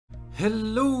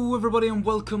Hello everybody and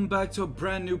welcome back to a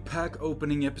brand new pack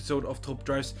opening episode of Top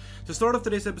Drives. To start off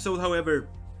today's episode, however,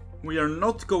 we are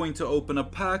not going to open a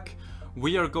pack.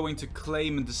 We are going to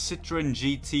claim the CITROЕN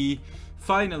GT.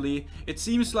 Finally, it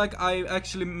seems like I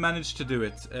actually managed to do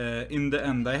it in the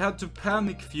end. I had to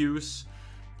panic fuse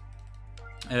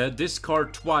this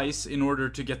card twice in order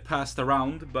to get passed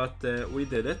around, but we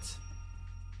did it.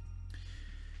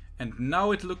 And now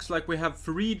it looks like we have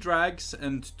 3 drags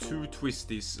and 2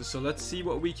 twisties. So let's see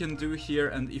what we can do here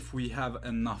and if we have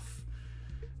enough.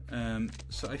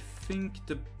 So I think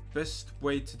the best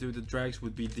way to do the drags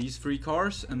would be these 3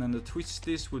 cars, and then the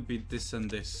twisties would be this and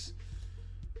this.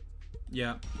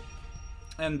 Yeah.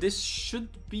 And this should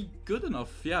be good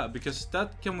enough, yeah, because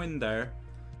that can win there,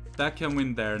 that can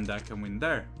win there, and that can win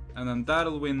there. And then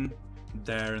that'll win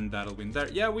there, and that'll win there.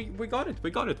 Yeah, we got it,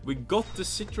 we got it. We got the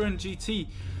CITROEN GT.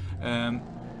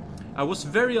 I was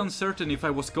very uncertain if I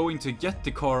was going to get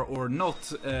the car or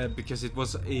not, because it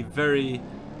was a very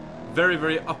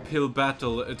uphill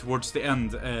battle towards the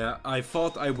end. I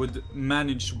thought I would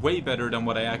manage way better than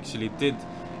what I actually did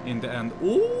in the end.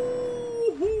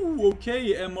 Oh,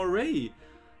 okay, MRA.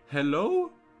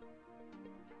 Hello?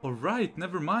 Alright,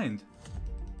 never mind.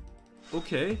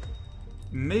 Okay.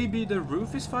 Maybe the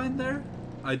roof is fine there?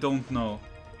 I don't know.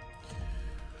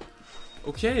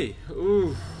 Okay,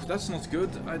 ooh, that's not good.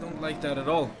 I don't like that at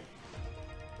all.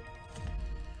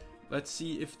 Let's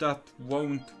see if that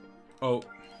won't... Oh,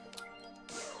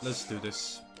 let's do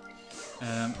this.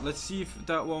 Let's see if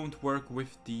that won't work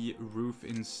with the roof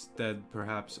instead,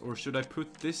 perhaps. Or should I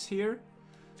put this here?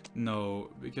 No,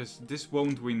 because this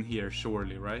won't win here,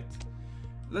 surely, right?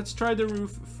 Let's try the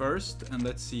roof first, and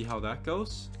let's see how that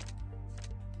goes.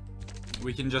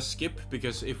 We can just skip,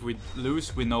 because if we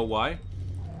lose, we know why.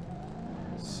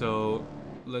 So,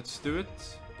 let's do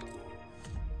it.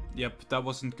 Yep, that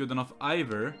wasn't good enough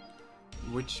either.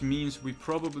 Which means we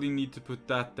probably need to put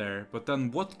that there. But then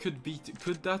what could be...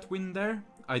 Could that win there?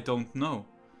 I don't know.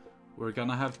 We're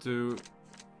gonna have to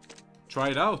try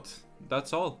it out.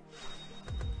 That's all.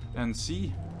 And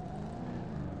see.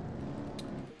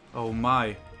 Oh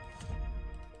my.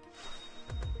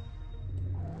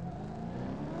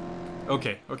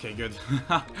 Okay, okay, good.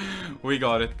 We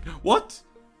got it. What?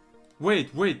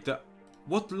 Wait,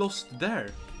 what lost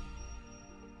there?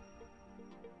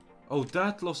 Oh,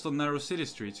 that lost on Narrow City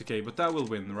Streets. Okay, but that will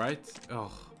win, right?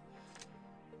 Oh.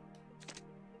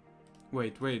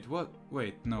 Wait, what?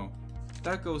 Wait, no.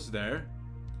 That goes there.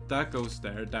 That goes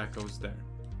there. That goes there.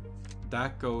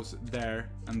 That goes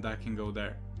there. And that can go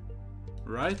there.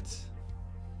 Right?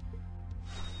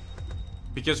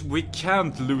 Because we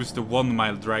can't lose the 1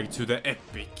 mile drag to the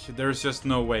epic. There's just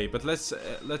no way. But let's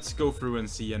go through and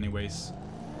see anyways.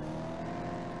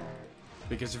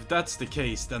 Because if that's the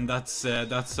case, then that's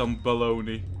some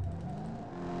baloney.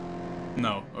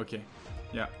 No, okay,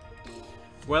 yeah.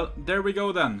 Well, there we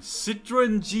go then.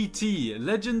 CITROEN GT,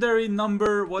 legendary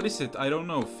number. What is it? I don't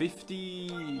know.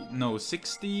 50? No,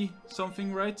 60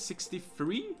 something, right?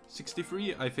 63?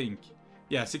 63, I think.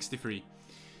 Yeah, 63.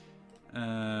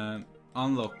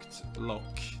 Unlocked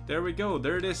lock. There we go.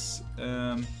 There it is.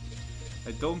 I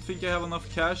don't think I have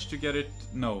enough cash to get it.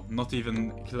 No, not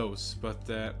even close. But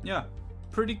yeah,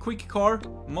 pretty quick car.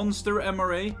 Monster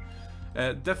MRA.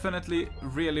 Definitely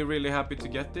really happy to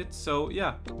get it. So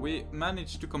yeah, we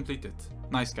managed to complete it.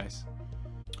 Nice, guys.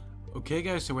 Okay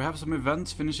guys, so we have some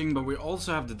events finishing, but we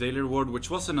also have the daily reward, which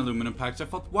was an aluminum pack. So I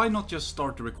thought, why not just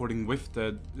start the recording with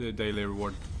the daily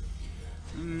reward?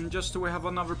 Just so we have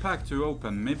another pack to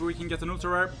open. Maybe we can get an ultra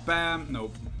rare. Bam!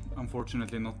 No,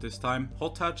 unfortunately not this time.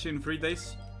 Hot hatch in 3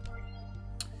 days.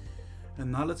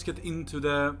 And now let's get into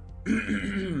the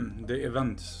the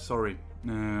event. Sorry.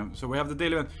 So we have the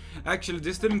daily event. Actually,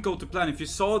 this didn't go to plan. If you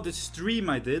saw the stream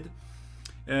I did,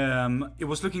 it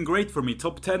was looking great for me.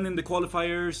 Top 10 in the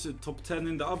qualifiers, top 10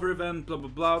 in the other event, blah blah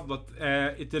blah. But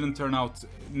it didn't turn out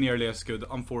nearly as good,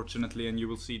 unfortunately, and you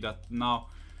will see that now.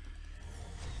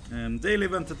 Daily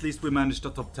event, at least we managed the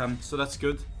top 10, so that's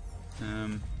good.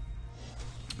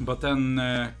 But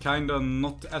then kinda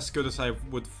not as good as I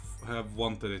would have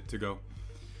wanted it to go.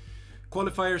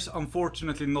 Qualifiers,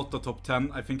 unfortunately not the top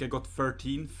 10. I think I got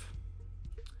 13th.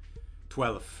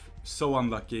 12th. So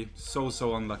unlucky. So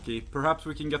unlucky. Perhaps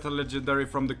we can get a legendary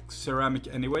from the ceramic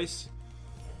anyways.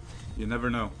 You never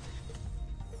know.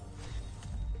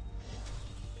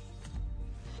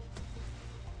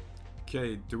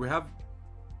 Okay, do we have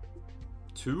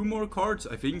 2 more cards?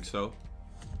 I think so.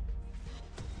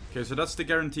 Okay, so that's the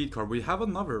guaranteed card. We have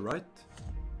another, right?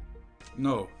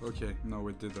 No, okay, no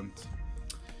we didn't.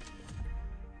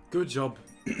 Good job.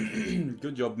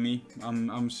 Good job, me.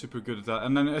 I'm super good at that.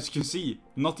 And then, as you can see,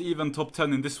 not even top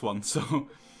 10 in this one. So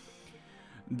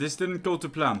this didn't go to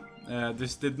plan.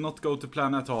 This did not go to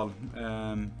plan at all.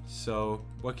 So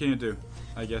what can you do?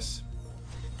 I guess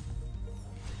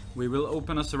we will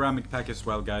open a ceramic pack as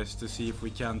well, guys, to see if we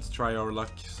can't try our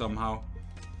luck somehow.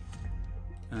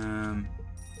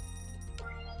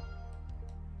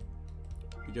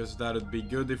 Because that would be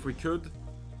good if we could.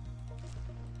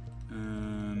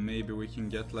 Maybe we can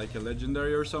get like a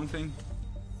legendary or something.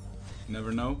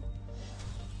 Never know.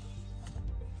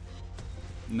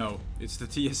 No, it's the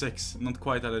TSX, not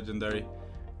quite a legendary.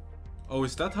 Oh,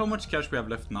 is that how much cash we have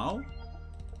left now?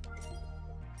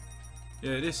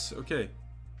 Yeah, it is. Okay.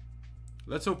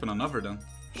 Let's open another then.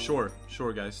 Sure,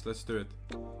 guys, let's do it.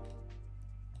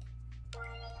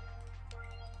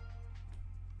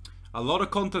 A lot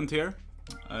of content here.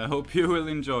 I hope you will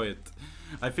enjoy it.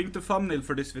 I think the thumbnail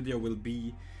for this video will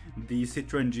be the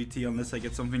CITROЕN GT, unless I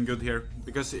get something good here.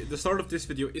 Because the start of this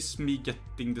video is me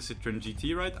getting the CITROEN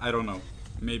GT, right? I don't know.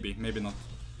 Maybe, maybe not.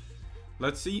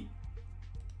 Let's see.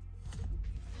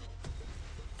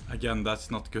 Again, that's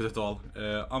not good at all.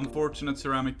 Unfortunate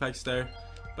ceramic packs there.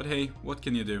 But hey, what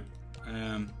can you do?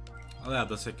 I'll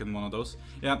add a second one of those.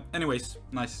 Yeah, anyways,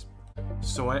 nice.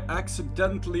 So I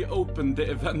accidentally opened the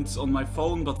events on my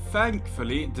phone, but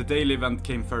thankfully the daily event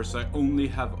came first, so I only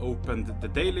have opened the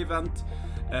daily event.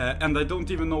 And I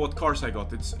don't even know what cars I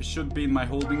got. It should be in my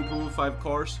holding pool, 5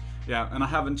 cars. Yeah, and I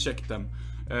haven't checked them.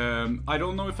 I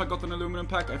don't know if I got an aluminum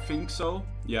pack, I think so.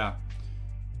 Yeah.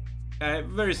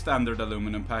 Very standard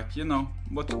aluminum pack, you know,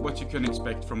 what you can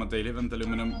expect from a daily event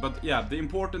aluminum. But yeah, the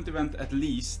important event at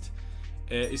least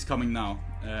is coming now,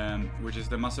 which is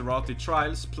the Maserati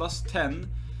Trials plus 10,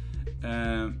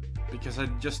 because I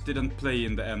just didn't play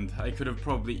in the end. I could have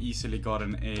probably easily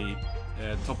gotten a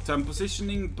top 10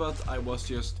 positioning, but I was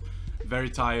just very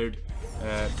tired,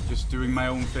 just doing my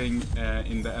own thing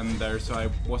in the end there, so I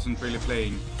wasn't really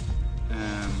playing.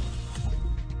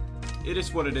 It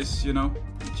is what it is, you know.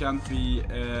 You can't be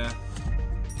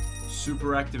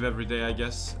super active every day, I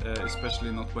guess,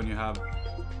 especially not when you have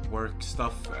work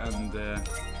stuff and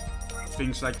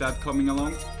things like that coming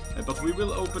along. But we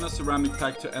will open a ceramic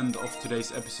pack to end off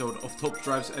today's episode of Top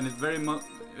Drives, and it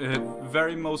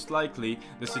very most likely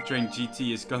the CITROEN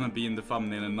GT is gonna be in the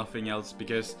thumbnail and nothing else,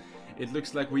 because it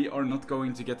looks like we are not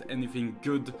going to get anything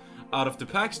good out of the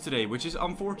packs today, which is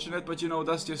unfortunate, but you know,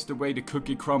 that's just the way the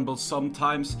cookie crumbles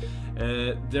sometimes.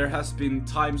 There has been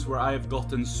times where I have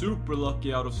gotten super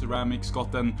lucky out of ceramics,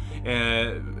 gotten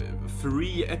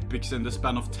 3 epics in the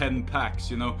span of 10 packs,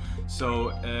 you know, so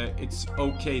it's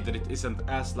okay that it isn't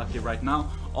as lucky right now.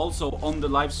 Also, on the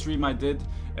live stream I did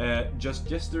just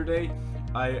yesterday,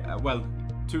 well,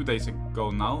 2 days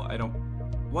ago now,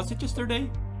 was it yesterday?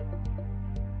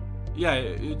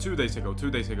 Yeah, 2 days ago.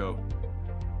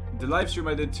 The live stream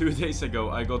I did 2 days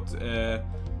ago, I got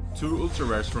 2 ultra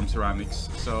rares from ceramics.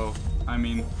 So, I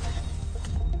mean,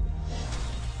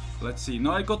 let's see.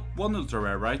 No, I got 1 ultra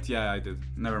rare, right? Yeah, I did.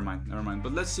 Never mind.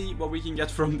 But let's see what we can get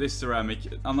from this ceramic.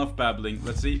 Enough babbling.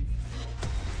 Let's see.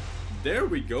 There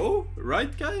we go.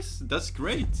 Right, guys? That's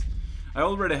great. I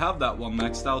already have that one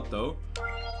maxed out, though.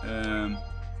 And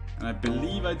I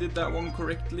believe I did that one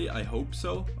correctly. I hope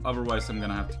so. Otherwise, I'm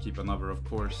gonna have to keep another, of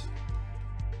course.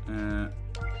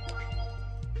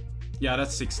 Yeah,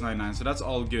 that's 699, so that's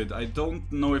all good. I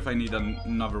don't know if I need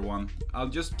another one. I'll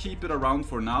just keep it around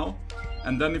for now,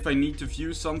 and then if I need to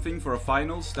fuse something for a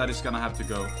finals, that is gonna have to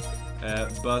go.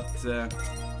 But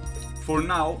for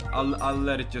now, I'll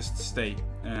let it just stay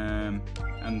and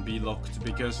be locked,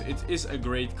 because it is a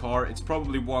great car. It's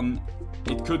probably one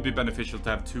it could be beneficial to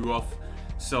have 2 of.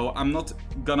 So I'm not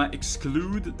gonna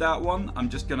exclude that one. I'm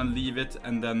just gonna leave it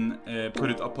and then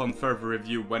put it upon further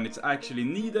review when it's actually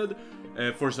needed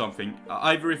for something.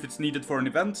 Either if it's needed for an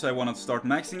event, so I want to start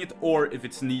maxing it, or if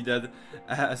it's needed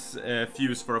as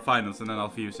fuse for a finals, and then I'll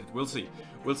fuse it. We'll see.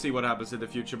 We'll see what happens in the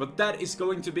future. But that is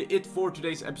going to be it for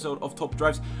today's episode of Top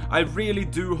Drives. I really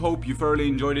do hope you thoroughly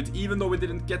enjoyed it. Even though we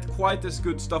didn't get quite as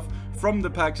good stuff from the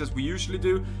packs as we usually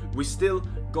do, we still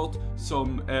got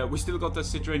some. We still got the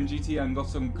CITROEN GT and got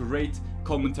some great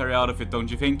commentary out of it,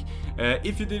 don't you think?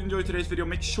 If you did enjoy today's video,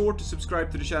 make sure to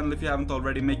subscribe to the channel if you haven't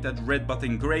already. Make that red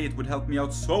button gray. It would help me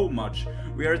out so much.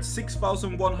 We are at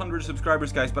 6,100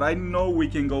 subscribers, guys, but I know we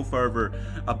can go further,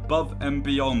 above and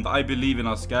beyond. I believe in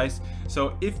us, guys.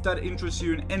 So if that interests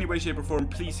you in any way, shape or form,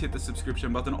 please hit the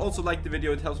subscription button. Also like the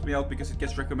video, it helps me out because it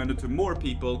gets recommended to more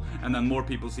people, and then more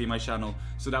people see my channel,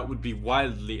 so that would be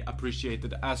wildly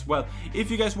appreciated as well. If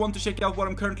you guys want to check out what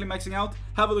I'm currently maxing out,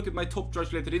 have a look at my Top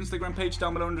Drives related Instagram page. page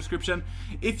down below in the description.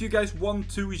 If you guys want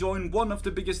to join one of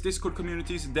the biggest Discord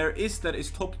communities there is that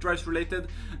is Top Drives related,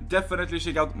 definitely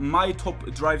check out my Top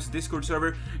Drives Discord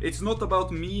server. It's not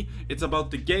about me, it's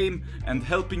about the game and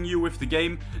helping you with the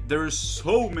game. There are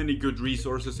so many good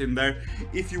resources in there.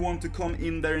 If you want to come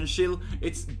in there and chill,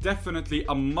 it's definitely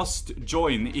a must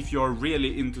join if you're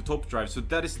really into Top Drive. So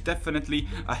that is definitely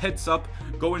a heads up.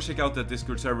 Go and check out that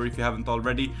Discord server if you haven't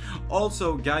already.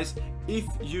 Also guys, if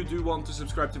you do want to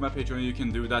subscribe to my Patreon, you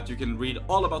can do that. You can read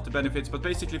all about the benefits, but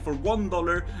basically for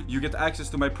 $1 you get access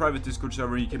to my private Discord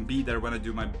server and you can be there when I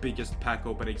do my biggest pack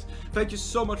openings. Thank you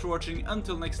so much for watching.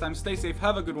 Until next time, stay safe,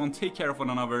 have a good one, take care of one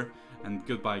another, and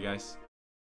goodbye guys.